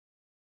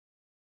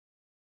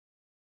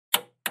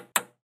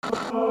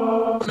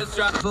With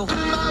your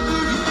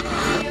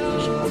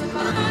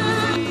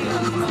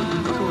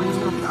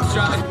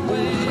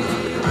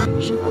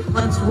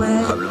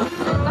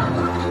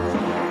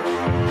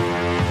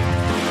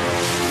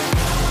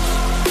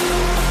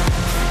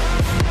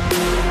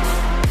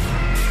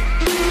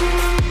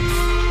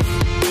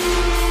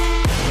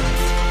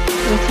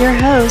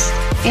host,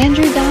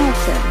 Andrew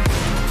Donaldson.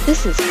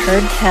 This is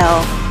Heard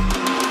Tell.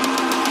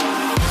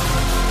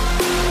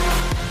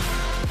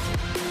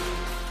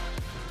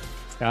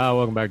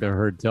 Welcome back to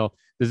Heard Tell.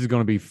 This is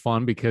going to be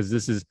fun because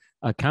this is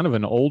a kind of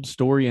an old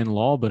story in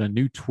law, but a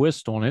new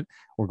twist on it.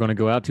 We're going to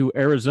go out to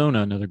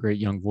Arizona, another great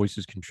Young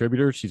Voices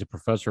contributor. She's a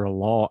professor of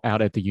law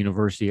out at the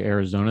University of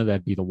Arizona.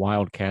 That'd be the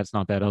Wildcats,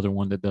 not that other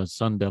one that does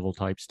Sun Devil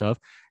type stuff.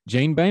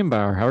 Jane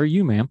Bambauer, how are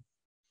you, ma'am?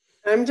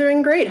 I'm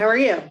doing great. How are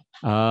you?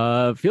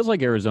 Feels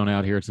like Arizona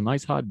out here. It's a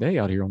nice hot day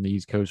out here on the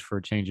East Coast for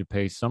a change of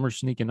pace. Summer's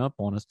sneaking up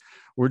on us.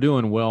 We're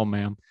doing well,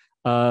 ma'am.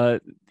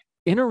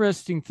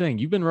 Interesting thing.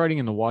 You've been writing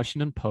in the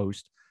Washington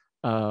Post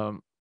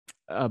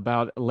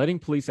about letting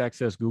police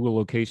access Google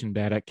location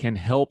data can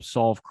help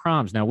solve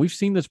crimes. Now, we've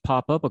seen this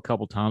pop up a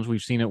couple times.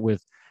 We've seen it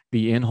with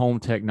the in-home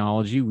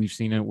technology. We've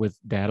seen it with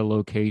data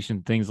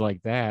location, things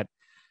like that.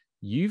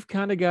 You've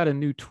kind of got a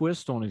new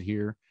twist on it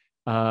here.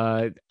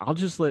 I'll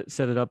just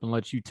set it up and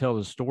let you tell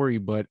the story,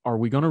 but are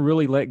we going to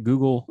really let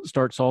Google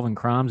start solving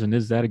crimes? And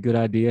is that a good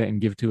idea?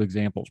 And give 2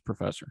 examples,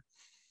 Professor.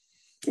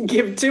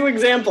 Give 2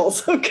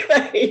 examples.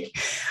 Okay.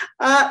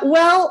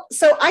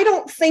 So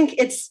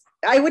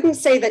I wouldn't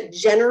say that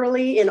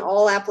generally in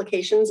all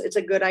applications, it's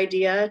a good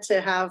idea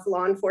to have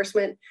law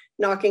enforcement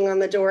knocking on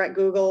the door at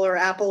Google or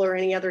Apple or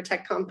any other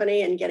tech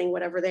company and getting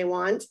whatever they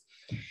want.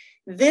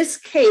 This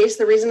case,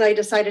 the reason I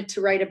decided to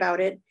write about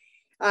it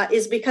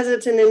is because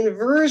it's an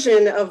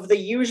inversion of the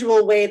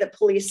usual way that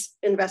police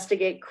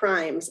investigate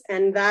crimes,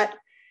 and that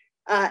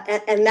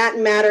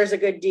matters a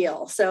good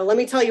deal. So let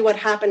me tell you what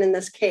happened in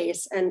this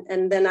case,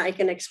 and then I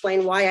can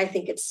explain why I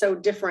think it's so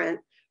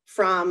different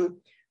from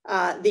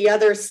the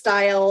other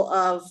style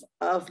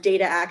of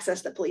data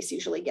access that police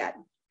usually get.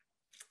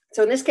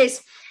 So in this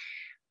case,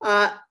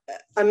 a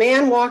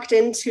man walked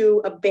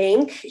into a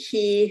bank.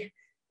 He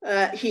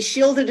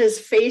shielded his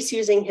face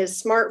using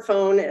his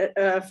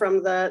smartphone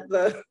from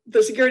the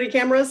security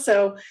cameras.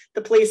 So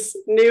the police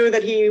knew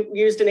that he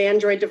used an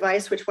Android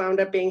device, which wound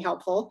up being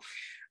helpful.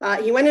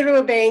 He went into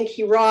a bank,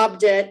 he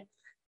robbed it,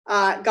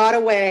 got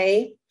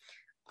away.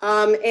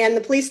 And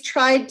the police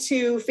tried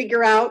to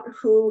figure out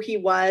who he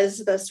was,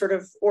 the sort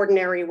of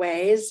ordinary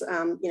ways,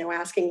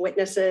 asking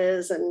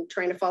witnesses and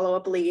trying to follow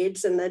up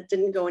leads, and that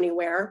didn't go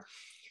anywhere.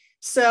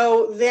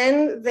 So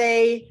then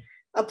they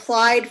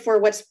applied for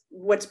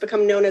what's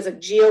become known as a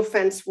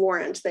geofence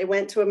warrant. They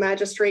went to a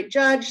magistrate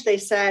judge. They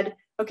said,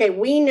 okay,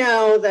 we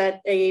know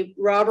that a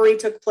robbery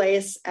took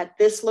place at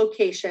this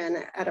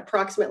location at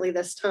approximately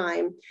this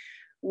time.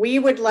 We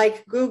would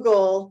like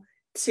Google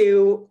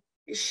to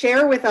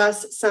share with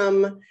us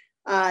some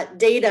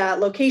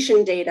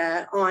location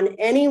data on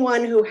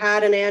anyone who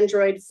had an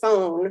Android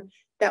phone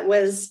that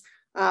was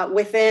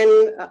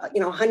within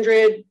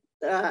 100,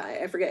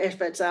 I forget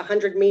if it's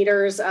 100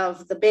 meters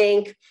of the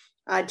bank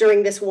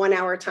during this 1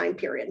 hour time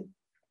period.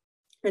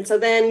 And so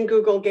then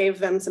Google gave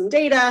them some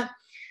data.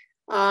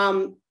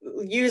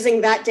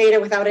 Using that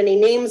data without any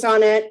names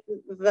on it,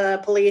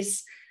 the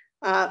police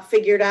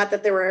figured out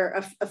that there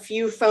were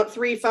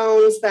three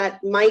phones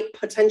that might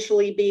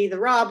potentially be the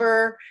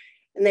robber.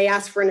 And they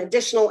asked for an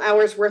additional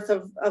hour's worth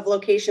of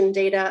location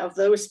data of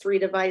those 3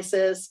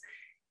 devices.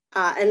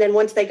 And then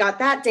once they got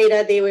that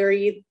data, they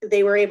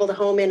were able to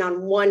home in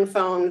on one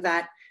phone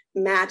that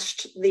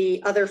matched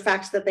the other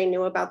facts that they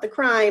knew about the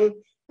crime.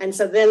 And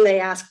so then they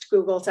asked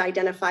Google to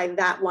identify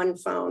that one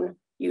phone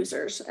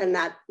users. And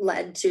that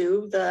led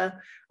to the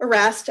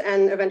arrest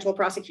and eventual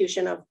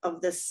prosecution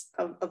of this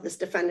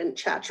defendant,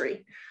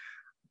 Chatri.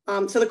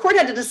 So the court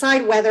had to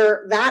decide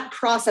whether that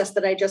process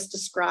that I just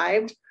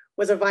described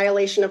was a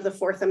violation of the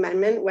Fourth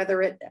Amendment,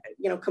 whether it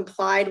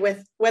complied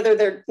with, whether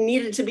there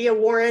needed to be a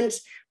warrant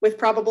with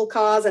probable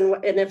cause, and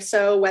if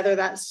so, whether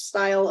that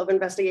style of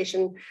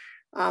investigation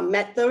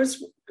met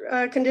those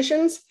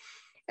conditions.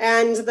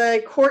 And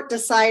the court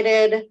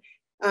decided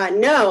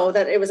no,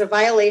 that it was a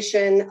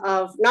violation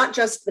of not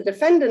just the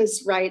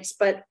defendant's rights,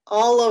 but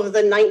all of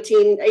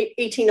the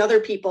 18 other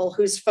people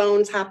whose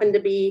phones happened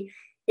to be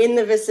in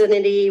the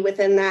vicinity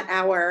within that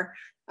hour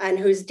and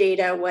whose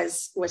data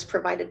was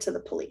provided to the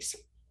police.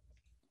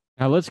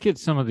 Now let's get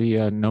some of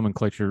the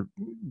nomenclature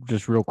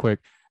just real quick,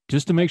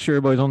 just to make sure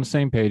everybody's on the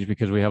same page,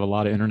 because we have a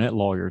lot of internet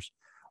lawyers.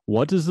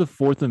 What does the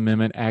Fourth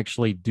Amendment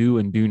actually do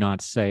and do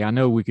not say? I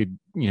know we could,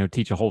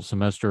 teach a whole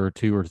semester or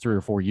 2 or 3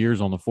 or 4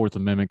 years on the Fourth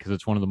Amendment because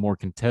it's one of the more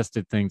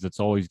contested things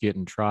that's always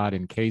getting tried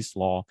in case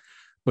law.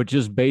 But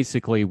just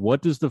basically,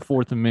 what does the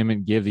Fourth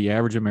Amendment give the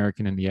average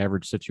American in the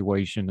average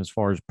situation as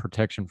far as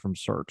protection from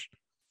search?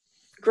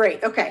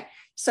 Great. Okay.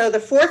 So the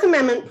Fourth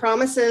Amendment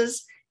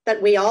promises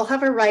that we all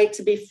have a right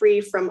to be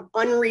free from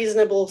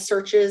unreasonable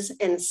searches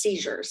and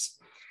seizures,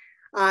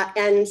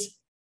 and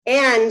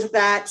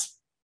that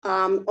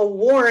a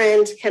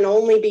warrant can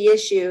only be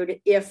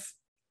issued if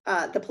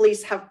the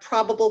police have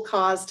probable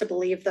cause to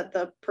believe that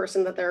the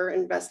person that they're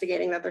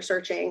investigating, that they're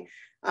searching,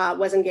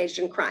 was engaged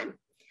in crime.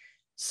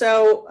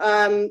 So,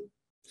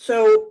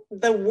 so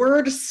the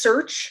word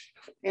search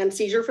and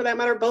seizure, for that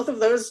matter, both of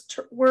those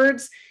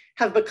words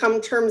have become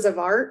terms of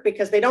art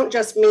because they don't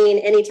just mean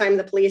anytime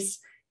the police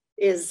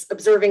is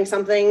observing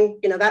something,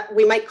 that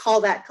we might call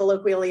that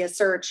colloquially a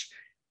search,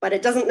 but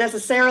it doesn't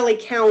necessarily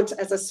count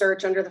as a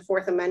search under the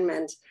Fourth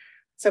Amendment.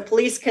 So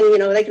police can,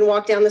 they can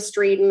walk down the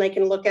street and they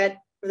can look at,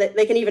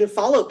 they can even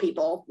follow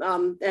people,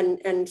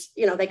 and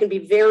they can be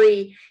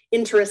very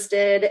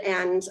interested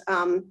and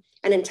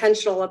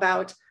intentional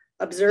about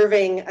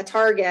observing a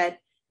target.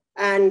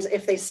 And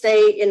if they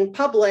stay in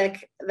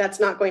public, that's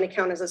not going to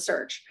count as a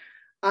search.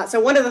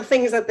 So one of the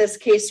things that this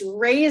case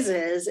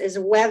raises is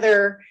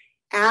whether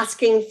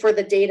asking for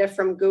the data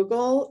from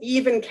Google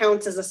even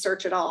counts as a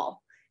search at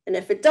all. And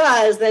if it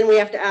does, then we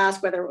have to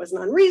ask whether it was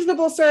an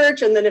unreasonable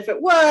search. And then if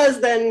it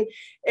was, then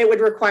it would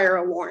require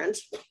a warrant.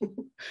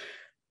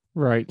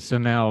 Right. So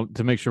now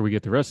to make sure we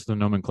get the rest of the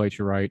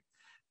nomenclature right,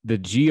 the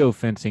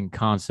geofencing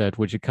concept,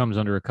 which it comes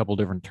under a couple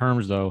different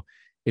terms, though,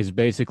 is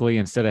basically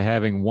instead of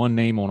having one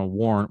name on a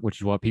warrant,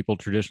 which is what people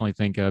traditionally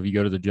think of, you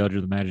go to the judge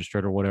or the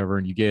magistrate or whatever,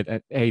 and you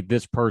get, hey,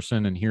 this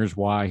person, and here's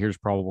why, here's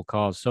probable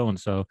cause,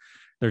 so-and-so.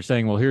 They're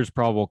saying, well, here's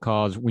probable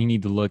cause. We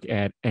need to look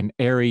at an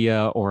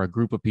area or a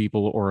group of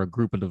people or a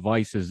group of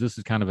devices. This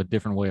is kind of a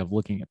different way of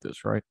looking at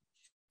this, right?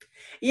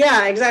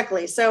 Yeah,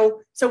 exactly.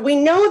 So we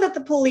know that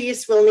the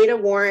police will need a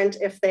warrant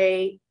if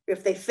they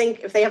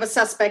have a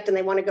suspect and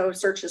they want to go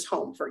search his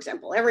home, for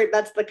example.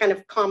 That's the kind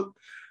of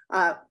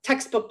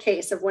textbook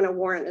case of when a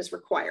warrant is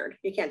required.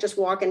 You can't just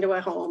walk into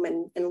a home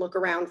and look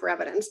around for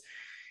evidence.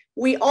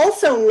 We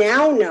also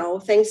now know,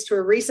 thanks to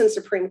a recent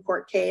Supreme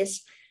Court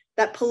case,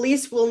 that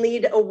police will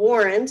need a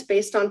warrant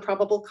based on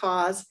probable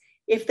cause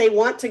if they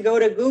want to go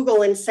to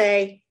Google and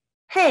say,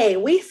 hey,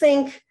 we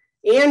think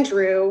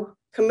Andrew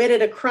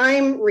committed a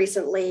crime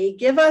recently.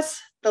 Give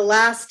us the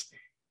last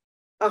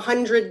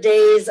 100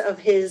 days of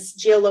his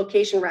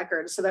geolocation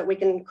records so that we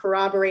can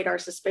corroborate our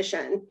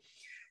suspicion.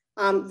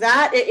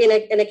 That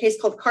in a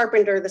case called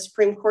Carpenter, the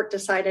Supreme Court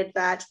decided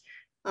that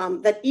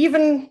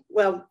even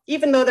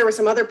though there was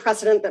some other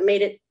precedent that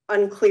made it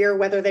unclear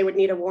whether they would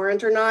need a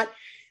warrant or not,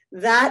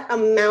 that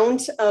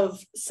amount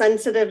of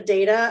sensitive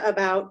data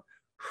about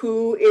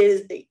who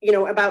is,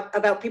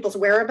 about people's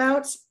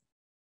whereabouts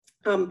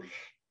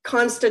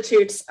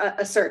constitutes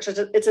a search.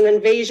 It's an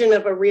invasion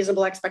of a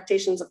reasonable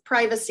expectations of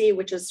privacy,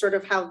 which is sort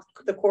of how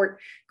the court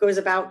goes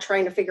about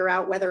trying to figure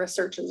out whether a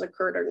search has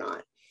occurred or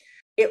not.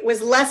 It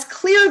was less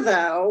clear,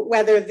 though,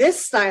 whether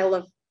this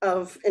style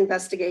of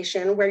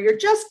investigation, where you're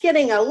just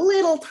getting a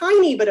little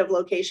tiny bit of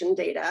location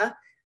data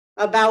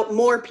about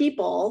more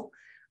people,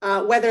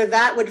 whether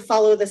that would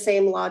follow the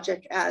same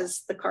logic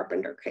as the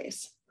Carpenter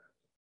case.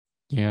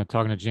 Yeah,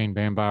 talking to Jane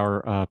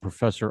Bambauer,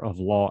 professor of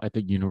law at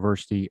the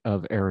University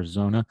of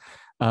Arizona.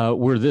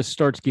 Where this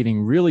starts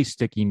getting really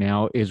sticky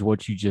now is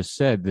what you just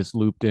said. This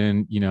looped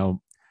in,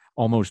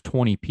 almost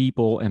 20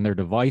 people and their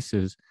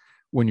devices.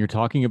 When you're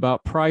talking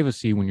about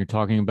privacy, when you're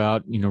talking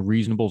about,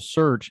 reasonable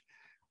search,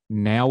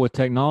 now with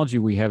technology,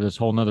 we have this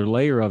whole nother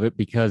layer of it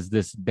because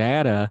this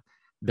data,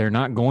 they're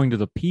not going to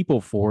the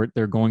people for it.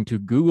 They're going to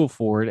Google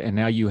for it. And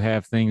now you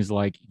have things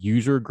like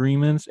user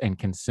agreements and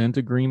consent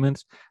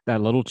agreements,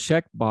 that little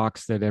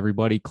checkbox that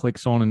everybody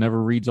clicks on and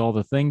never reads all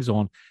the things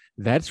on.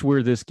 That's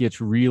where this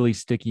gets really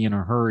sticky in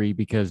a hurry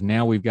because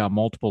now we've got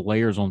multiple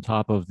layers on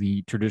top of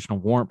the traditional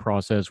warrant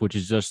process, which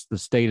is just the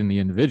state and the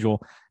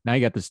individual. Now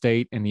you got the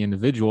state and the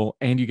individual,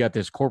 and you got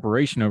this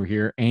corporation over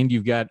here, and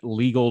you've got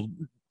legal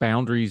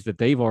boundaries that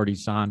they've already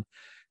signed.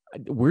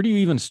 Where do you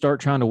even start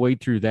trying to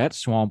wade through that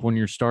swamp when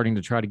you're starting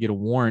to try to get a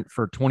warrant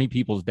for 20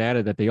 people's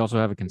data that they also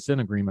have a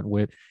consent agreement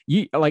with?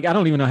 I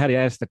don't even know how to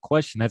ask the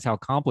question. That's how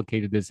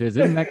complicated this is.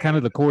 Isn't that kind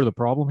of the core of the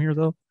problem here,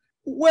 though?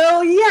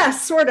 Well,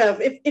 yes, sort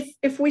of.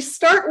 If we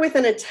start with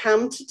an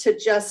attempt to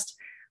just,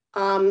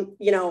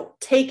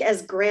 take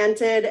as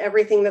granted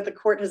everything that the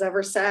court has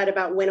ever said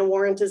about when a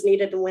warrant is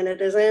needed and when it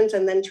isn't,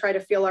 and then try to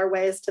feel our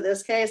ways to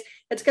this case,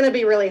 it's going to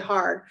be really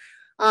hard.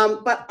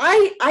 But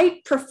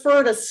I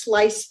prefer to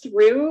slice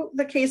through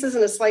the cases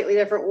in a slightly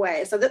different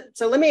way.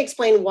 So let me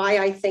explain why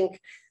I think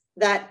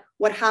that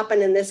what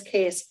happened in this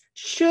case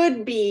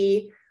should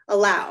be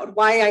allowed,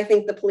 why I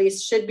think the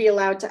police should be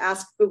allowed to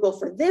ask Google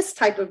for this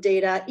type of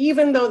data,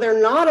 even though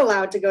they're not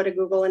allowed to go to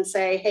Google and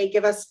say, hey,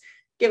 give us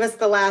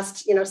the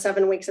last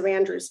 7 weeks of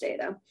Andrew's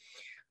data.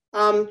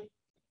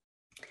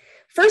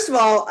 First of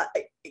all,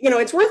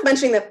 it's worth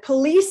mentioning that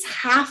police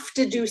have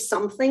to do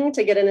something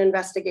to get an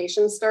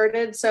investigation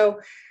started.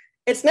 So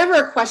it's never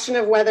a question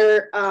of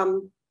whether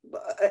a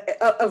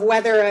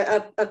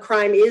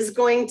crime is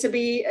going to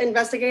be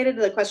investigated.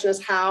 The question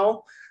is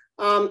how.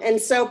 And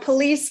so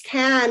police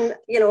can,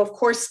 of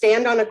course,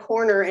 stand on a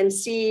corner and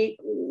see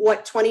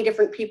what 20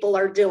 different people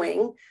are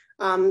doing.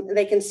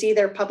 They can see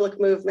their public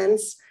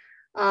movements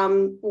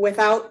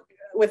without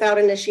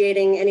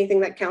initiating anything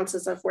that counts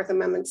as a Fourth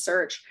Amendment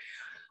search.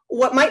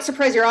 What might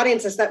surprise your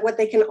audience is that what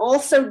they can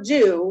also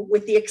do,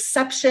 with the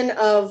exception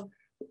of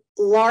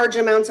large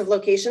amounts of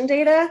location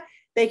data,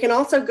 they can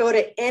also go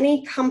to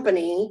any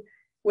company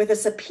with a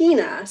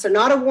subpoena, so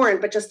not a warrant,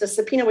 but just a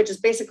subpoena, which is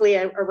basically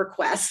a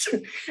request.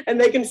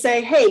 And they can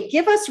say, hey,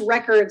 give us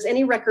records,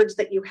 any records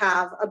that you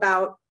have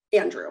about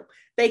Andrew.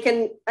 They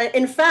can,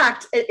 in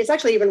fact, it's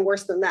actually even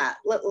worse than that.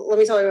 Let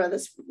me tell you about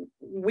this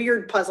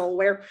weird puzzle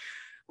where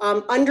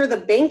under the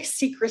Bank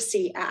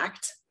Secrecy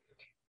Act,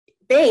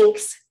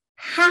 banks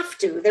have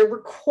to, they're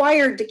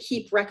required to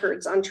keep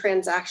records on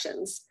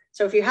transactions.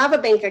 So if you have a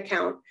bank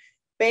account,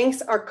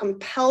 banks are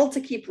compelled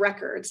to keep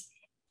records,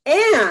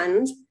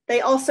 and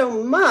they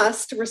also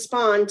must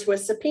respond to a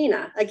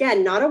subpoena.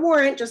 Again, not a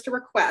warrant, just a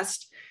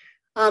request.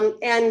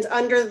 And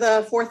under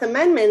the Fourth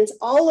Amendment,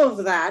 all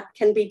of that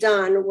can be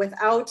done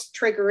without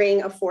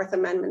triggering a Fourth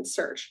Amendment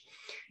search.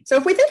 So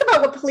if we think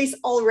about what police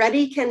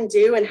already can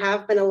do and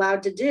have been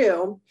allowed to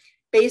do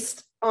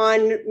based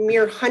on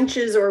mere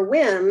hunches or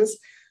whims,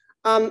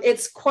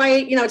 it's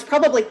quite, it's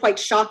probably quite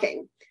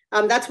shocking.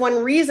 That's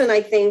one reason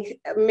I think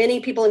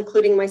many people,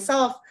 including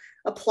myself,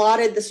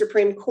 applauded the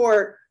Supreme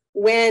Court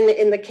when,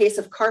 in the case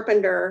of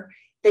Carpenter,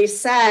 they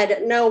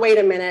said, no, wait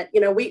a minute.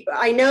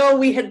 I know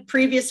we had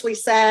previously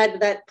said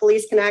that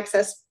police can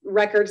access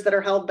records that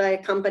are held by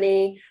a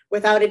company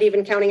without it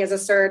even counting as a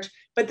search,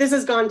 but this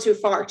has gone too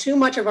far. Too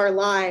much of our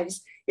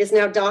lives is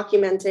now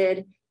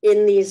documented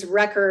in these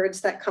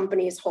records that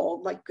companies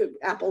hold, like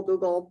Apple,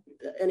 Google,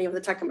 any of the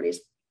tech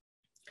companies.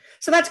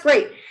 So that's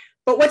great.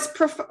 But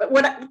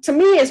what to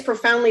me is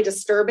profoundly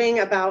disturbing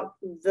about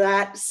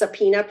that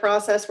subpoena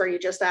process, where you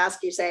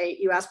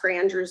ask for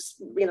Andrew's,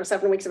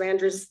 7 weeks of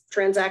Andrew's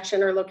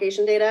transaction or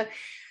location data,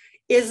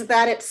 is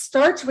that it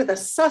starts with a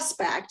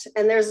suspect,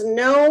 and there's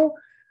no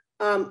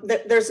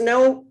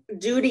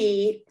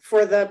duty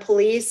for the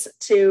police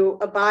to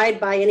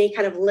abide by any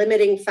kind of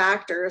limiting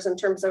factors in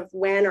terms of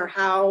when or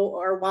how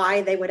or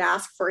why they would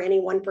ask for any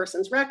one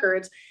person's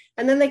records,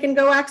 and then they can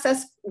go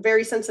access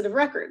very sensitive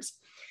records.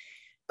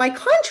 By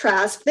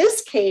contrast,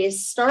 this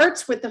case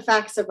starts with the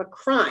facts of a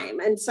crime.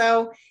 And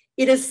so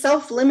it is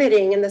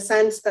self-limiting in the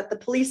sense that the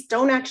police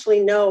don't actually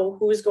know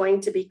who's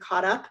going to be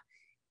caught up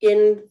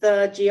in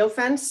the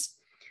geofence.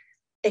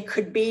 It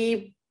could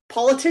be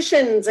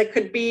politicians, it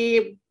could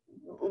be,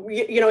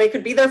 it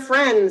could be their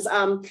friends.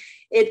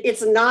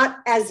 It's not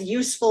as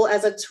useful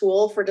as a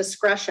tool for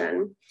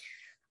discretion.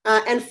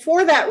 And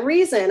for that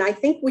reason, I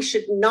think we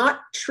should not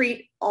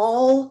treat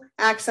all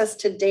access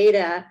to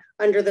data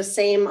under the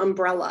same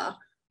umbrella.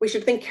 We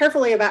should think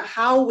carefully about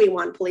how we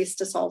want police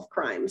to solve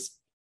crimes.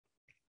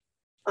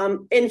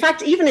 In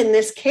fact, even in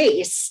this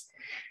case,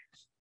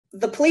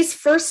 the police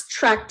first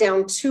tracked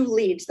down 2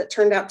 leads that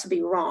turned out to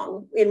be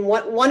wrong.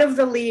 One of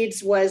the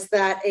leads was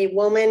that a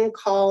woman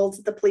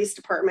called the police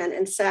department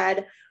and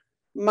said,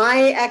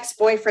 my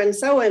ex-boyfriend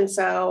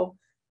so-and-so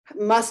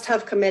must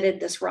have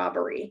committed this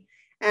robbery.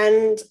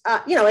 And,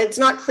 it's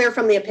not clear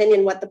from the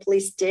opinion what the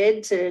police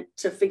did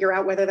to figure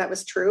out whether that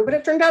was true, but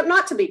it turned out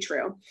not to be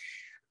true.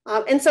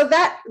 And so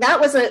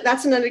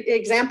that's an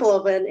example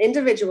of an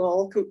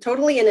individual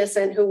totally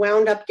innocent who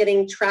wound up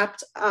getting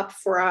trapped up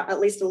for at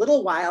least a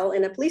little while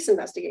in a police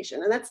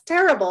investigation. And that's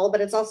terrible, but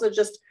it's also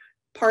just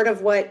part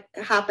of what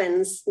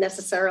happens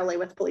necessarily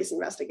with police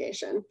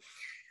investigation.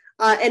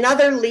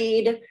 Another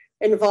lead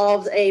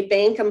involved a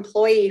bank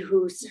employee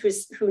who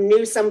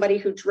knew somebody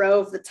who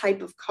drove the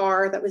type of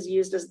car that was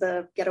used as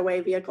the getaway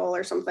vehicle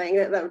or something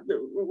that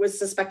was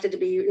suspected to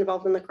be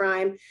involved in the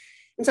crime.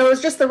 And so it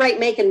was just the right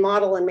make and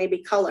model and maybe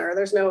color.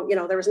 There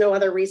was no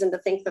other reason to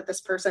think that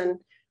this person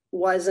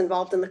was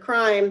involved in the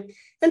crime.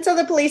 And so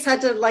the police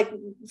had to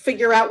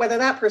figure out whether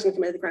that person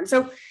committed the crime.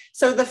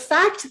 So the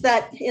fact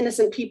that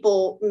innocent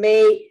people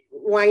may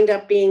wind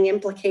up being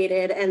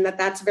implicated and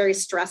that's very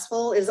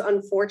stressful is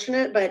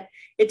unfortunate, but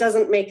it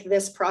doesn't make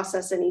this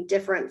process any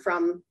different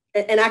from,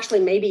 and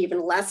actually maybe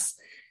even less,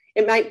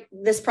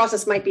 this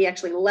process might be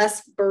actually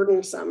less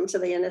burdensome to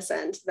the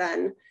innocent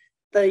than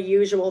the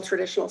usual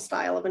traditional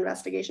style of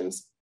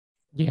investigations.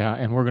 Yeah,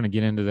 and we're going to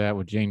get into that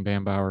with Jane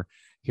Bambauer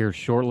here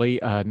shortly.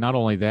 Not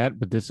only that,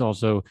 but this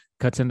also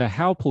cuts into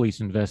how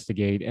police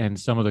investigate and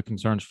some of the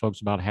concerns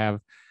folks about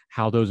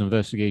how those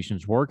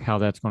investigations work, how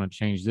that's going to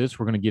change this.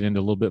 We're going to get into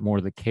a little bit more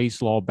of the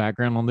case law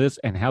background on this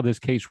and how this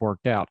case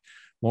worked out.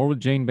 More with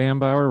Jane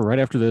Bambauer right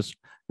after this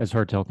as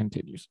Heard Tell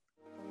continues.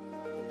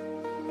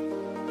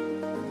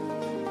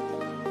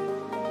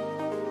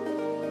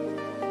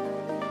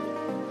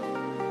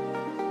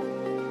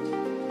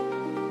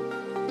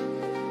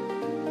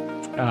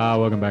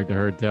 Welcome back to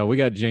Heard Tell. We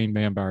got Jane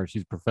Bambauer.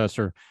 She's a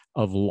professor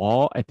of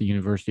law at the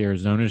University of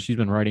Arizona. She's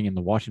been writing in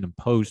the Washington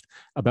Post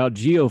about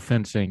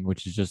geofencing,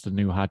 which is just a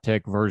new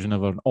high-tech version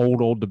of an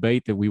old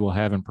debate that we will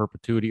have in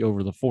perpetuity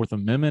over the Fourth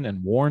Amendment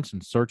and warrants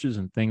and searches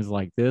and things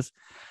like this.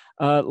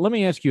 Let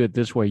me ask you it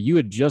this way. You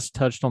had just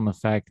touched on the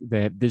fact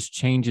that this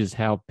changes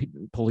how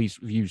police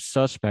view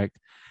suspect.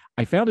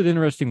 I found it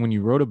interesting when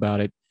you wrote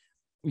about it.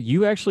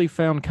 You actually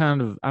found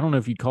kind of, I don't know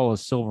if you'd call a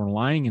silver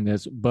lining in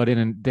this, but in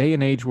a day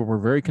and age where we're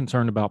very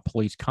concerned about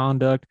police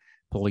conduct,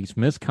 police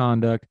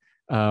misconduct,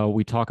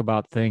 we talk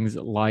about things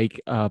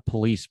like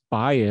police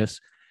bias.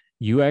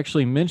 you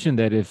actually mentioned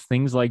that if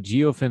things like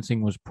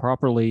geofencing was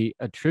properly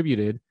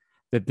attributed,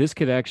 that this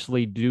could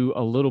actually do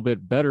a little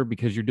bit better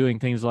because you're doing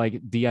things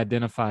like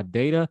de-identified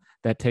data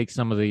that takes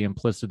some of the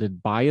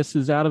implicit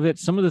biases out of it.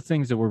 Some of the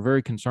things that we're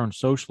very concerned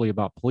socially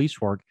about police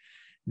work,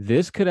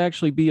 this could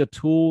actually be a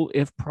tool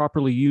if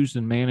properly used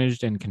and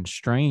managed and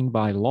constrained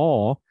by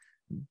law,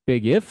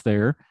 big if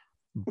there,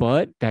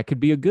 but that could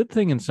be a good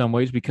thing in some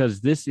ways because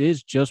this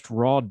is just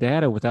raw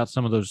data without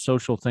some of those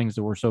social things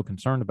that we're so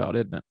concerned about,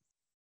 isn't it?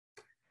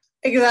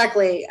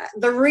 Exactly.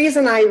 The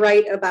reason I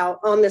write about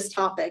on this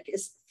topic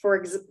is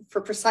for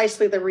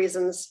precisely the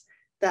reasons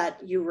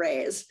that you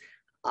raise.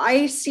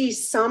 I see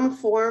some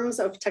forms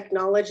of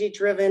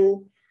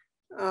technology-driven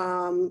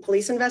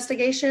police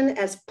investigation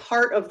as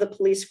part of the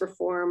police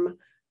reform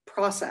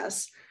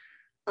process.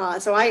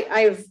 So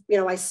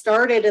I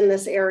started in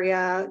this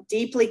area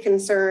deeply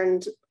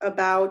concerned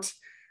about,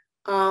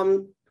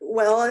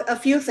 a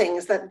few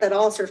things that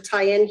all sort of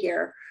tie in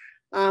here.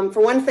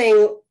 For one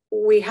thing,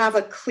 we have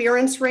a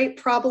clearance rate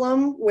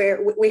problem where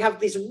we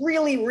have these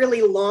really,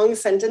 really long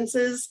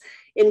sentences,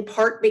 in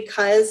part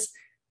because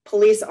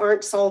police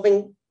aren't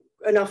solving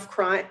enough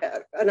crime.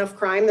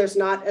 There's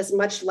not as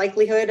much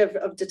likelihood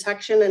of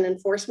detection and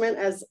enforcement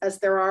as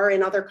there are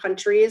in other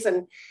countries,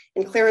 and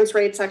clearance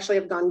rates actually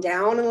have gone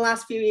down in the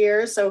last few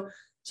years. So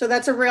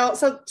that's a real,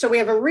 so we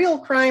have a real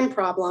crime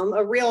problem,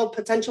 a real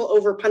potential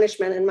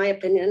overpunishment. In my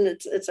opinion,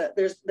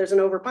 there's an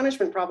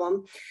overpunishment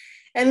problem.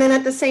 And then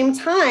at the same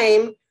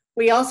time,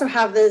 we also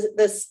have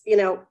this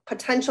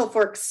potential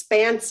for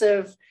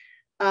expansive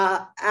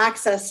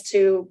access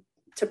to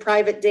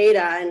private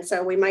data. And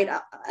so we might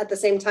at the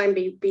same time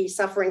be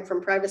suffering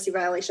from privacy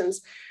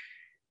violations.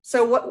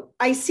 So what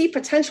I see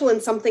potential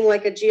in something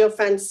like a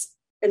geofence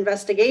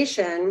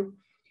investigation,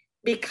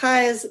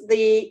 because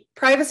the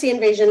privacy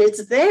invasion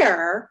is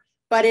there,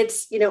 but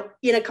it's,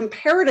 in a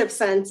comparative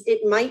sense,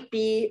 it might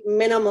be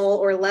minimal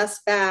or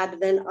less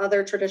bad than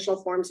other traditional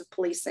forms of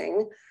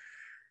policing.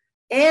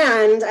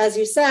 And as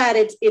you said,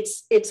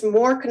 it's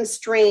more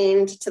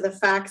constrained to the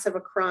facts of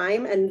a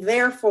crime, and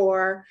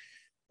therefore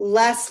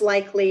less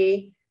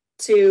likely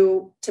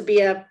to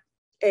be an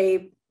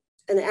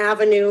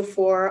avenue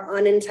for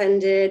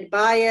unintended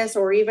bias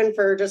or even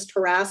for just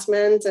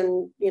harassment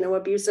and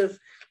abuse of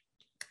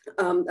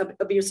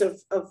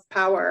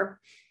power.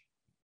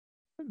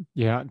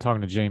 Yeah,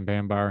 talking to Jane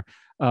Bambar.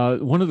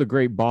 One of the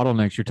great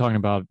bottlenecks, you're talking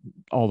about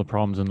all the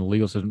problems in the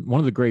legal system. One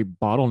of the great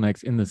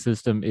bottlenecks in the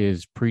system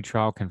is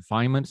pretrial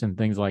confinements and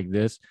things like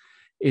this.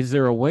 Is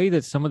there a way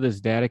that some of this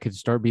data could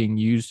start being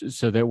used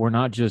so that we're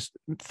not just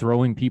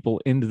throwing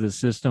people into the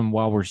system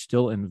while we're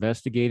still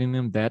investigating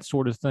them, that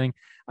sort of thing?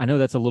 I know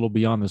that's a little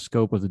beyond the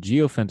scope of the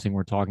geofencing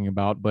we're talking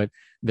about, but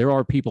there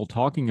are people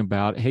talking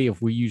about, hey, if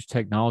we use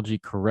technology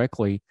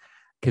correctly,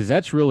 because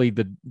that's really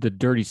the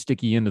dirty,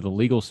 sticky end of the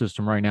legal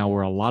system right now,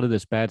 where a lot of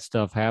this bad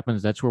stuff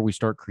happens. That's where we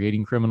start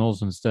creating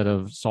criminals instead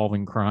of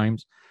solving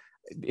crimes.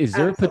 Is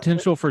there Absolutely.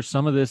 potential for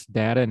some of this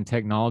data and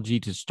technology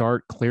to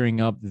start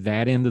clearing up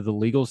that end of the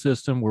legal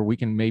system where we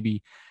can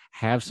maybe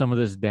have some of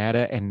this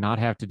data and not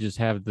have to just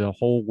have the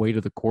whole weight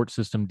of the court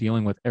system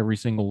dealing with every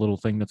single little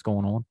thing that's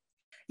going on?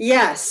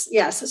 Yes.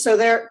 So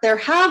there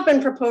have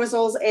been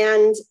proposals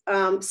and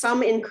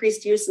some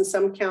increased use in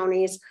some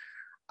counties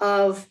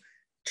of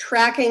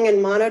tracking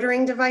and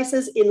monitoring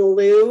devices in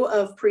lieu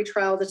of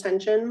pretrial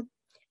detention,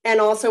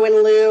 and also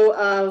in lieu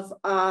of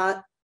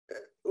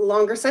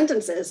longer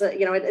sentences.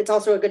 It's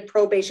also a good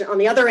probation on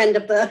the other end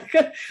of the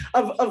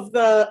of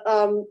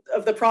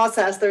the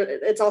process.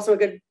 It's also a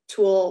good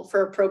tool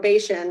for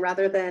probation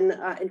rather than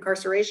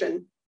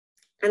incarceration.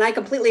 And I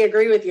completely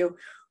agree with you.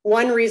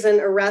 One reason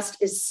arrest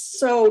is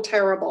so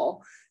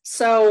terrible,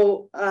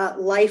 so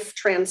life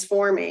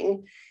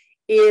transforming,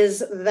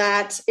 is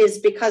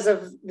because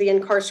of the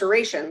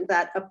incarceration,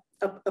 that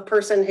a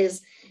person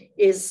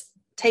is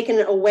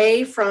taken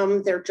away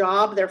from their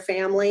job, their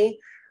family,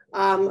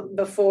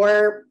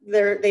 before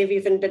they've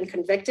even been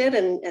convicted,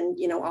 and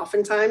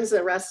oftentimes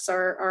the arrests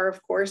are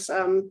of course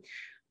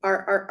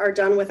are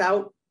done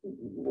without,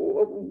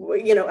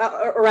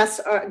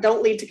 arrests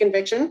don't lead to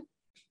conviction,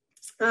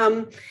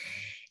 and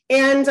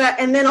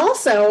then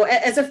also,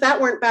 as if that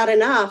weren't bad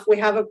enough, we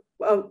have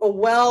a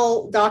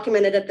well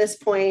documented at this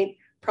point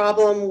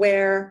problem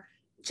where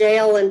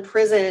jail and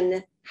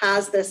prison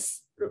has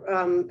this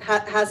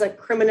has a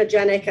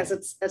criminogenic, as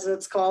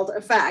it's called,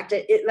 effect.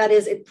 That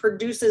is, it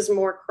produces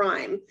more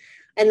crime,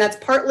 and that's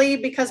partly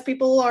because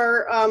people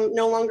are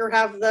no longer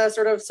have the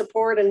sort of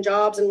support and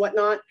jobs and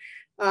whatnot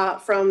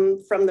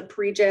from the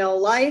pre-jail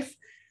life,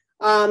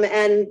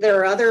 and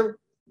there are other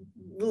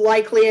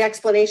likely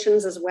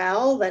explanations as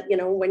well, that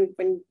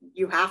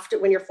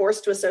when you're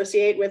forced to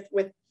associate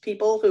with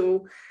people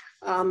who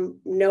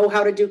know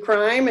how to do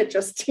crime, it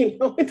just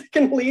it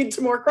can lead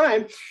to more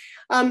crime.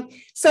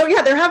 So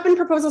yeah, there have been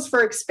proposals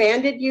for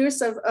expanded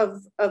use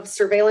of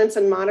surveillance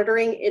and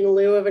monitoring in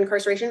lieu of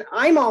incarceration.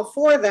 I'm all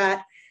for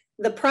that.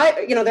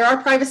 There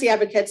are privacy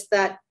advocates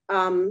that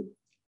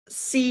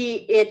see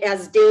it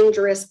as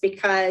dangerous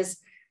because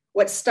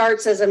what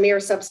starts as a mere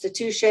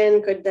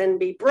substitution could then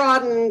be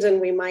broadened,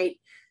 and we might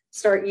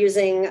start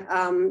using,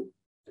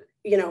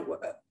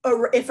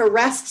 if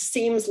arrest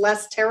seems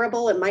less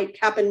terrible, it might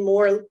happen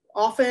more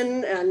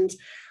often, and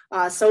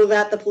so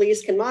that the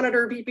police can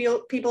monitor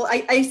people.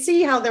 I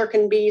see how there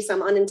can be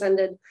some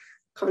unintended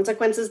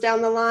consequences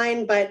down the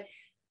line, but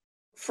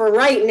for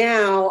right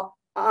now,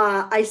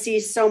 I see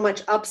so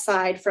much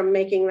upside from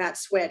making that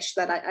switch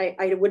that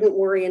I wouldn't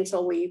worry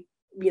until we,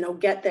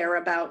 get there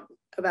about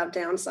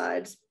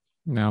downsides.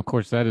 Now, of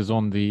course, that is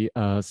on the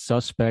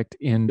suspect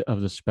end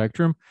of the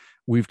spectrum.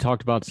 We've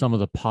talked about some of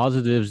the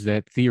positives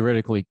that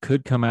theoretically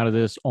could come out of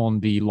this on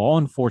the law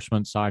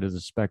enforcement side of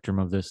the spectrum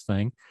of this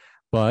thing.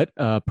 But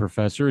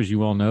Professor, as you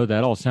well know,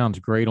 that all sounds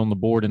great on the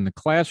board in the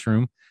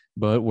classroom,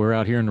 but we're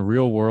out here in the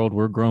real world.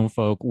 We're grown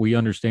folk. We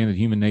understand that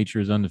human nature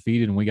is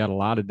undefeated, and we got a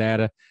lot of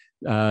data.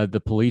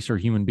 The police are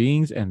human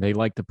beings, and they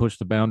like to push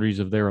the boundaries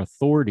of their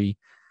authority.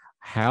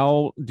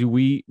 How do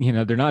we,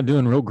 they're not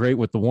doing real great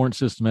with the warrant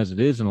system as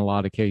it is in a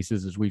lot of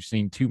cases, as we've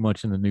seen too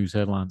much in the news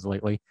headlines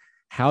lately.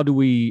 How do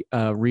we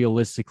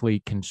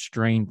realistically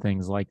constrain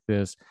things like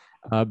this?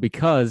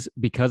 Because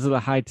of the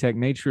high-tech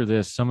nature of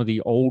this, some of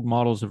the old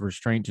models of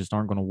restraint just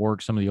aren't going to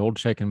work. Some of the old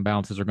check and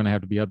balances are going to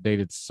have to be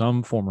updated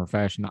some form or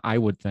fashion, I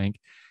would think.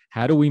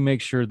 How do we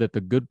make sure that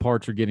the good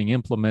parts are getting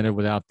implemented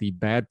without the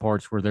bad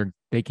parts where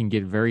they can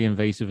get very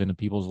invasive into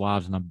people's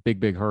lives in a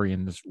big hurry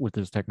with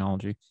this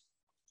technology?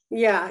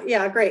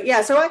 Yeah, great.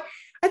 Yeah, so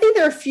I think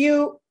there are a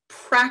few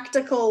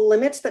practical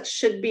limits that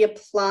should be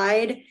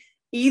applied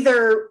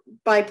either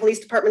by police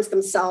departments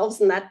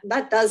themselves, and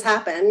that does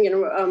happen.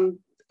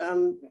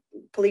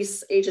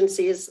 Police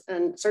agencies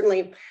and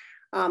certainly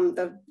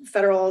the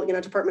federal,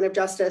 Department of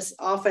Justice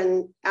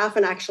often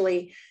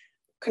actually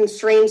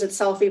constrains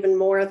itself even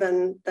more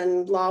than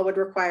law would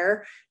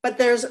require. But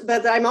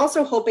I'm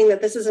also hoping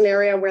that this is an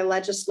area where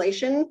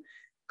legislation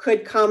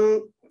could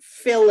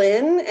fill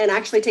in and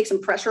actually take some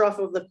pressure off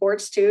of the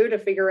courts too, to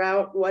figure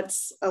out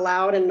what's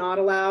allowed and not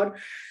allowed.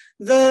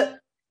 The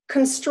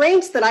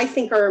constraints that I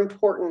think are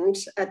important,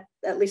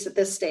 at least at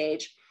this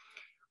stage,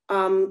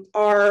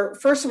 are,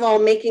 first of all,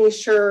 making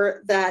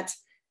sure that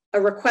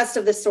a request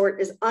of this sort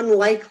is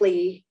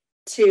unlikely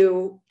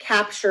to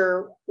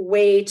capture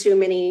way too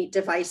many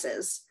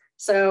devices.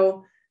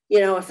 So,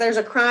 if there's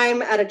a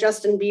crime at a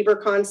Justin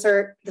Bieber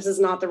concert, this is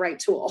not the right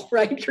tool,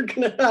 right? You're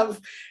going to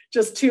have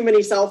just too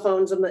many cell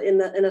phones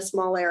in a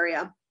small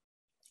area,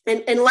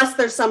 and unless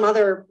there's some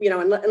other,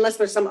 unless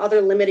there's some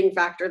other limiting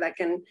factor that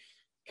can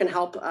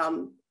help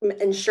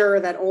ensure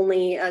that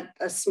only a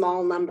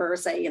small number,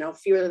 say,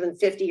 fewer than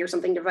 50 or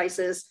something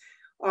devices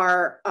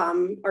are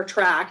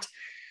tracked.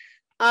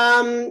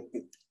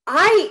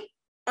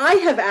 I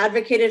have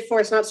advocated for,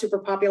 it's not super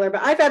popular,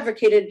 but I've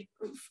advocated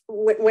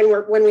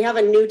when we have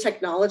a new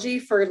technology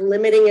for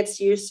limiting its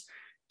use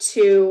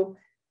to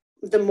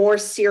the more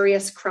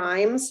serious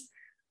crimes.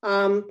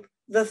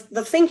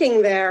 The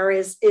thinking there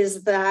is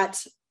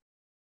that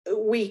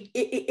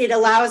it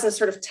allows a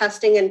sort of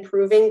testing and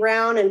proving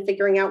ground and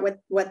figuring out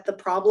what the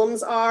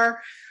problems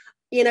are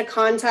in a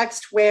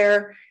context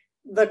where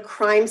the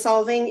crime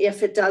solving,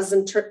 if it does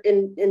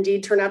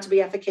indeed turn out to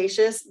be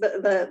efficacious,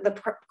 the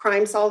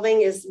crime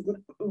solving is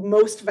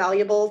most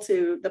valuable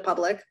to the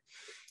public.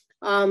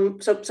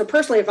 So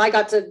personally, if I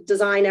got to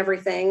design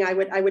everything,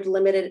 I would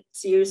limit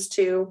its use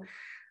to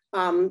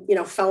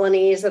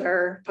felonies that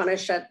are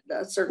punished at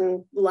a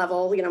certain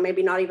level,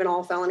 maybe not even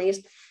all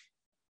felonies.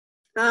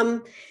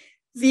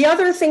 The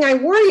other thing I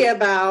worry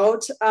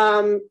about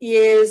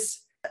is,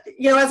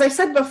 as I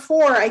said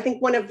before, I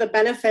think one of the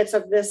benefits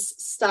of this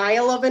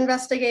style of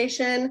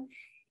investigation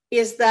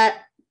is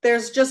that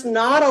there's just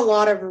not a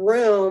lot of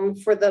room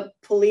for the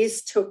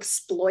police to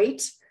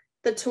exploit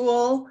the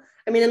tool.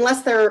 I mean,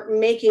 unless they're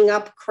making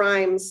up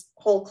crimes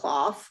whole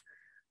cloth,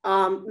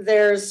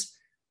 there's,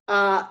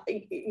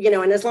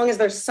 and as long as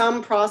there's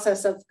some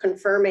process of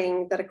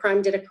confirming that a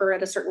crime did occur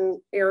at a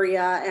certain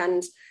area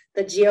and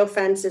the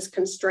geofence is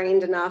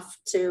constrained enough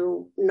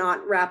to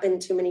not wrap in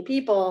too many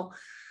people,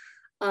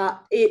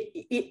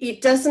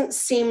 it doesn't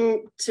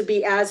seem to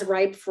be as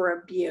ripe for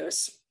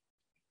abuse.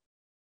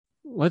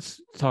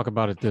 Let's talk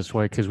about it this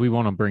way, because we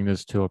want to bring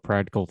this to a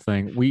practical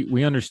thing.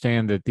 We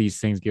understand that these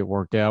things get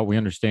worked out. We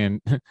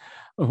understand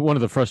one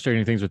of the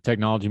frustrating things with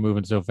technology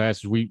moving so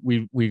fast is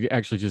we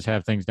actually just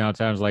have things now at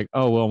times like,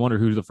 oh, well, I wonder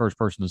who's the first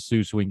person to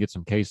sue so we can get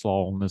some case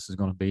law on this is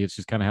going to be. It's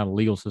just kind of how the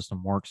legal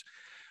system works.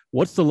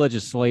 What's the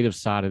legislative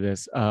side of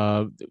this?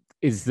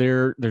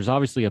 There's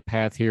obviously a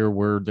path here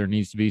where there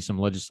needs to be some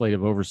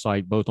legislative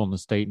oversight, both on the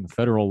state and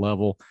federal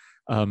level.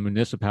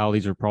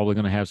 Municipalities are probably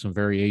going to have some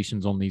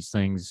variations on these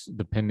things,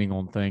 depending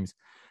on things.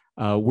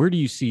 Where do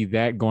you see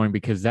that going?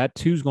 Because that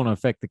too is going to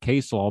affect the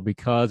case law,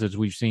 because as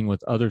we've seen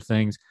with other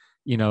things,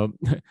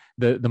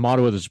 the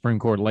motto of the Supreme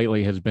Court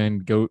lately has been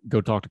go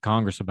talk to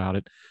Congress about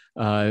it.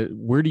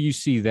 Where do you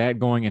see that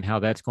going and how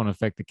that's going to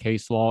affect the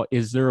case law?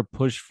 Is there a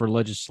push for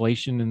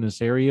legislation in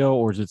this area,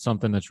 or is it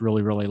something that's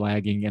really, really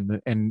lagging?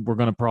 And we're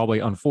going to probably,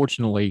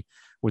 unfortunately,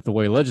 with the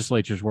way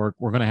legislatures work,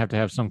 we're going to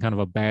have some kind of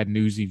a bad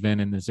news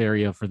event in this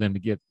area for them to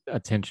get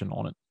attention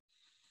on it.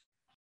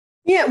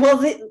 Yeah, well,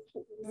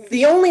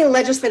 the only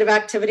legislative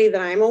activity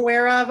that I'm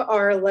aware of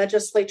are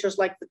legislatures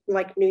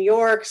like New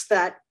York's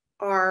that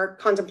are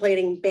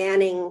contemplating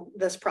banning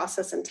this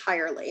process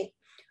entirely.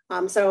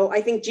 So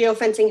I think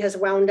geofencing has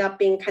wound up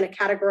being kind of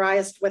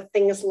categorized with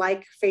things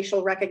like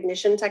facial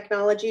recognition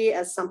technology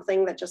as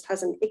something that just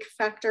has an ick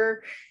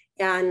factor,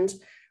 and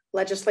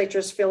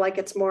legislatures feel like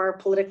it's more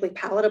politically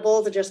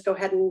palatable to just go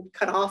ahead and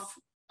cut off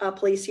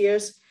police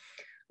use.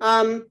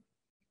 In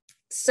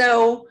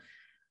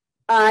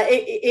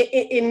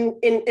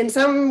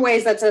some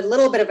ways, that's a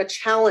little bit of a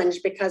challenge,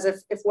 because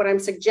if what I'm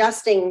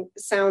suggesting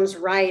sounds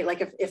right,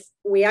 like if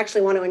we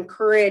actually want to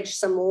encourage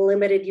some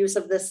limited use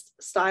of this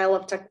style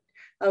of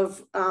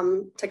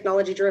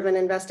technology-driven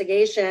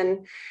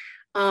investigation,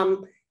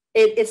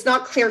 it's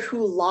not clear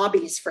who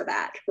lobbies for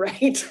that,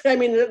 right? I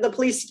mean, the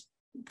police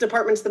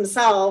departments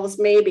themselves,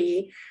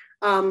 maybe.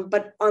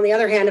 But on the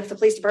other hand, if the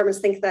police departments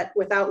think that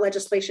without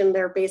legislation,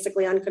 they're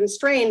basically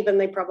unconstrained, then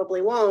they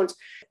probably won't.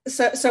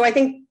 So I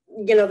think,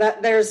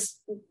 that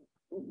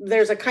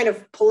there's a kind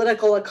of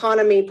political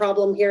economy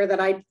problem here that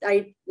I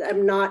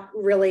am not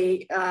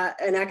really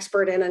an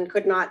expert in and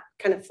could not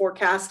kind of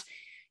forecast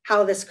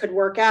how this could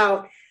work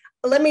out.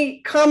 Let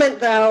me comment,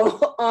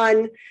 though,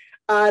 on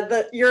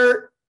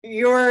your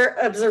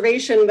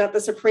observation that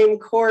the Supreme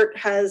Court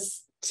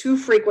has too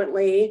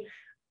frequently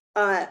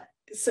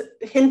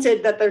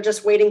hinted that they're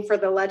just waiting for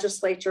the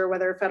legislature,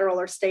 whether federal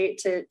or state,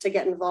 to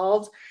get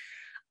involved.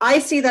 I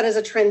see that as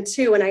a trend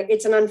too, and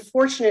it's an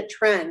unfortunate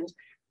trend.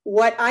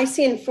 What I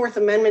see in Fourth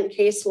Amendment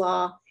case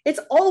law, it's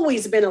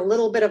always been a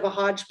little bit of a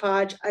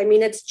hodgepodge. I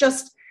mean, it's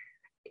just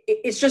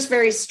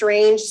very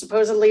strange.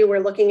 Supposedly, we're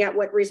looking at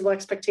what reasonable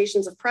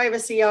expectations of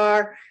privacy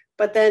are,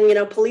 but then,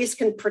 police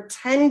can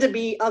pretend to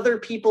be other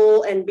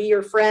people and be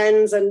your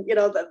friends, and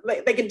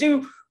they can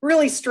do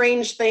really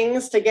strange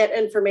things to get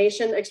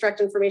information, extract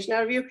information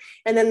out of you,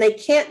 and then they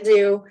can't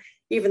do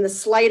even the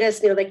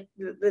slightest.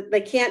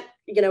 They can't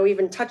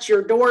even touch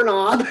your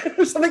doorknob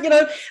or something.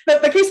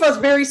 The case law is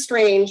very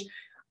strange.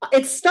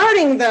 It's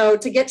starting, though,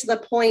 to get to the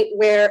point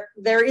where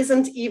there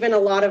isn't even a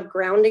lot of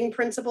grounding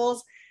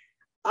principles.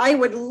 I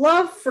would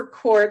love for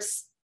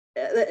courts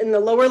in the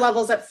lower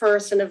levels at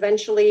first, and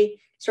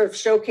eventually sort of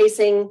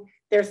showcasing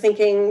their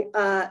thinking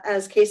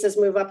as cases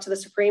move up to the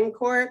Supreme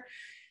Court,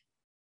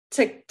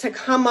 to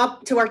come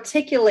up to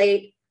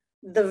articulate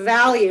the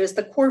values,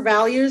 the core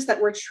values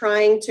that we're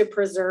trying to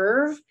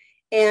preserve,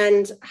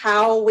 and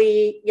how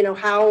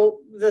how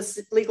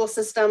the legal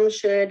system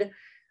should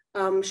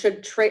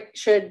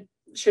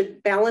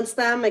balance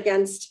them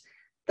against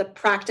the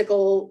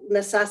practical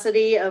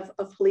necessity of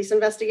police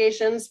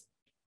investigations.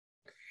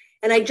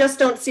 And I just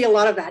don't see a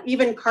lot of that.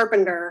 Even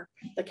Carpenter,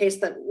 the case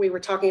that we were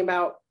talking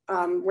about,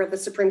 where the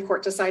Supreme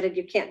Court decided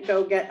you can't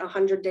go get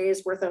 100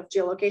 days worth of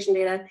geolocation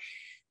data,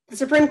 the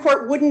Supreme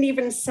Court wouldn't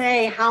even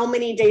say how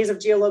many days of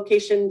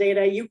geolocation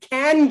data you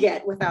can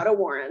get without a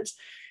warrant,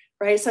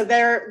 right? So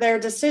their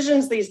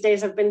decisions these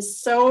days have been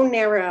so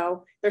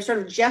narrow. They're sort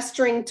of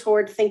gesturing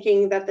toward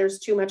thinking that there's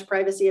too much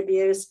privacy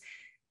abuse,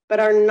 but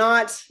are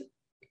not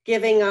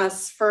giving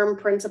us firm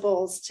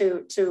principles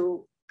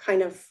to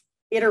kind of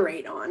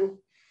iterate on.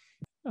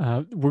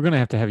 We're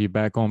going to have you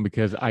back on,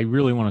 because I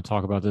really want to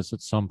talk about this at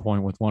some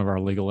point with one of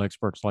our legal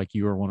experts like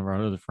you or one of our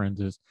other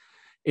friends.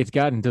 It's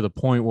gotten to the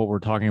point, what we're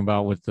talking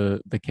about with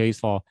the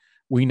case law,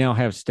 we now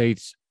have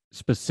states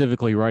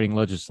specifically writing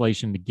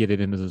legislation to get it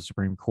into the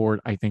Supreme Court.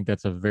 I think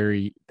that's a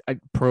very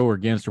pro or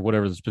against or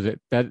whatever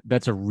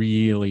that's a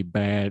really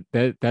bad,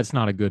 that's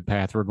not a good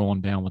path we're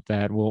going down with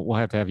that. We'll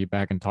have to have you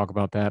back and talk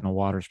about that in a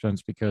wider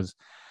sense, because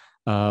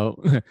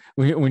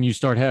when you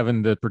start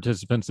having the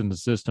participants in the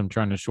system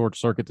trying to short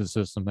circuit the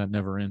system, that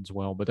never ends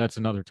well. But that's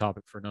another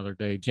topic for another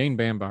day. Jane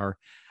Bambauer,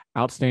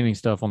 outstanding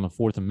stuff on the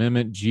Fourth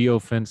Amendment,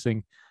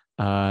 geofencing,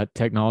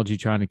 technology,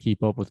 trying to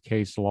keep up with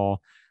case law.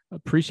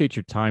 Appreciate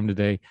your time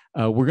today.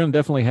 We're going to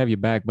definitely have you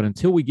back, but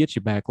until we get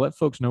you back, let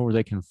folks know where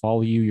they can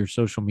follow you, your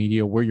social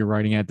media, where you're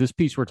writing at. This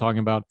piece we're talking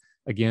about,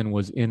 again,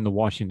 was in the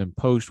Washington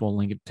Post. We'll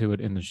link it to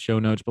it in the show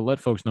notes, but let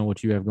folks know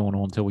what you have going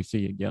on until we see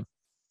you again.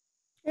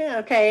 Yeah,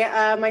 okay.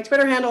 My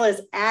Twitter handle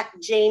is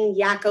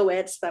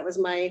 @JaneYakowicz. That was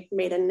my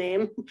maiden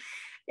name.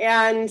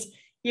 And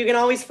you can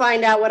always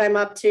find out what I'm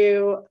up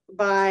to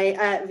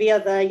via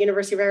the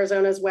University of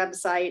Arizona's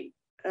website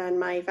and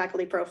my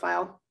faculty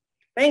profile.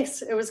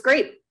 Thanks. It was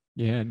great.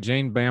 Yeah,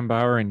 Jane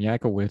Bambauer and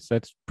Yakowicz.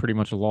 That's pretty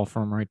much a law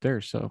firm right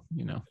there. So,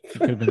 it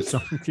could have been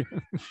something.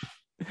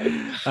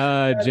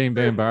 Jane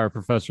Bambauer,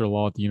 professor of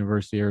law at the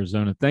University of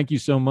Arizona. Thank you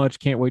so much.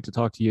 Can't wait to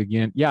talk to you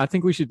again. Yeah, I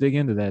think we should dig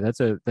into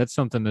that. That's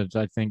something that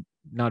I think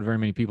not very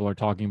many people are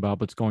talking about,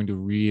 but it's going to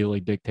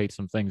really dictate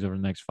some things over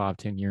the next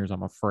 5-10 years,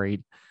 I'm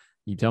afraid.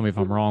 You tell me if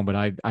I'm wrong, but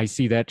I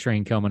see that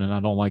train coming, and I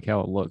don't like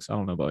how it looks. I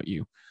don't know about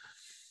you.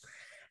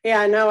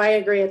 Yeah, no, I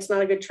agree. It's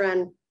not a good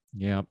trend.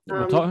 Yeah.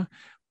 Go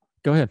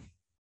ahead.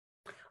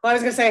 Well, I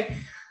was going to say,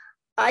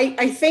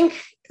 I think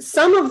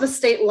some of the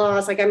state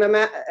laws, like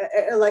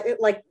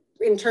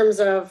in terms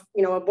of,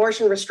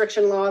 abortion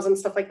restriction laws and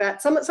stuff like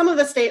that, some of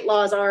the state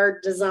laws are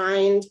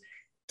designed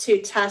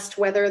to test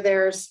whether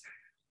there's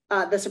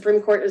the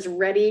Supreme Court is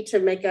ready to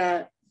make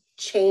a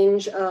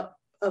change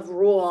of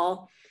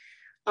rule.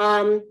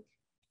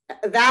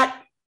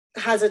 That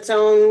has its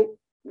own,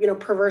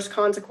 perverse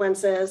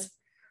consequences.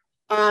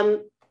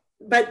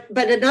 But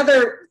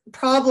another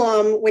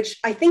problem, which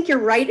I think you're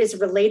right is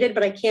related,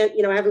 but I can't,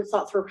 I haven't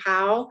thought through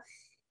how,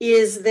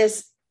 is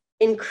this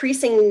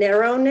increasing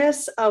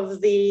narrowness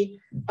of the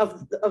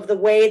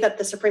way that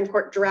the Supreme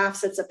Court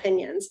drafts its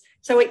opinions.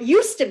 So it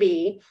used to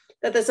be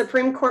that the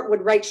Supreme Court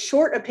would write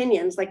short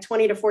opinions, like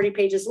 20 to 40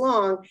 pages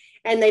long,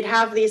 and they'd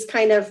have these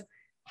kind of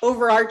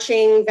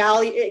overarching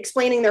value,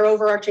 explaining their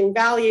overarching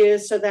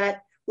values so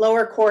that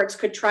lower courts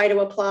could try to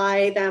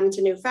apply them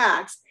to new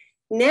facts.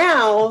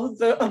 Now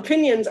the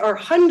opinions are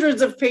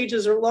hundreds of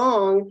pages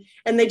long,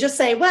 and they just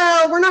say,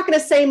 well, we're not going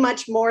to say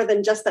much more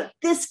than just that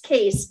this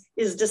case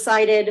is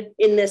decided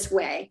in this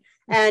way.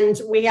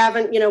 And we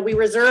haven't, we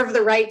reserve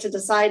the right to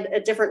decide a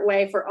different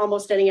way for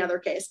almost any other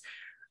case.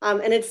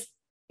 And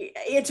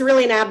it's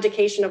really an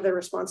abdication of their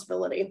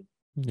responsibility.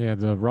 Yeah,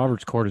 the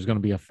Roberts Court is going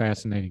to be a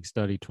fascinating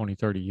study 20,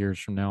 30 years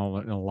from now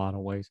in a lot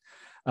of ways.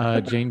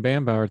 Jane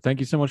Bambauer, thank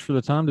you so much for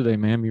the time today,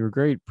 ma'am. You were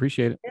great.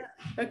 Appreciate it.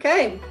 Yeah.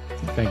 Okay.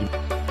 Thank you.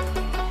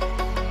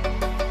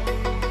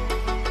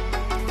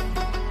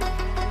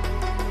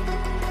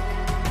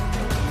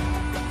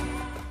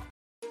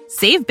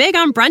 Save big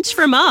on brunch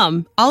for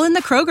mom, all in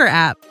the Kroger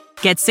app.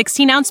 Get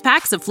 16-ounce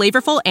packs of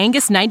flavorful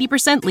Angus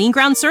 90% lean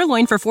ground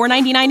sirloin for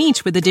 $4.99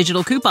 each with a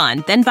digital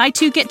coupon. Then buy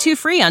 2, get 2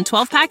 free on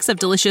 12 packs of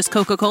delicious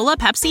Coca-Cola,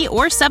 Pepsi,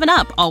 or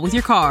 7-Up, all with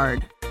your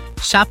card.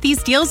 Shop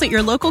these deals at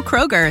your local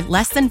Kroger,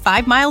 less than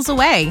 5 miles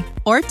away.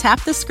 Or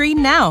tap the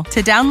screen now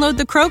to download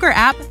the Kroger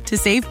app to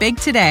save big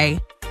today.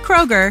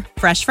 Kroger,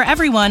 fresh for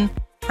everyone.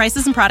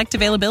 Prices and product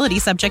availability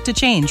subject to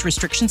change.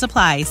 Restrictions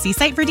apply. See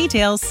site for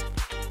details.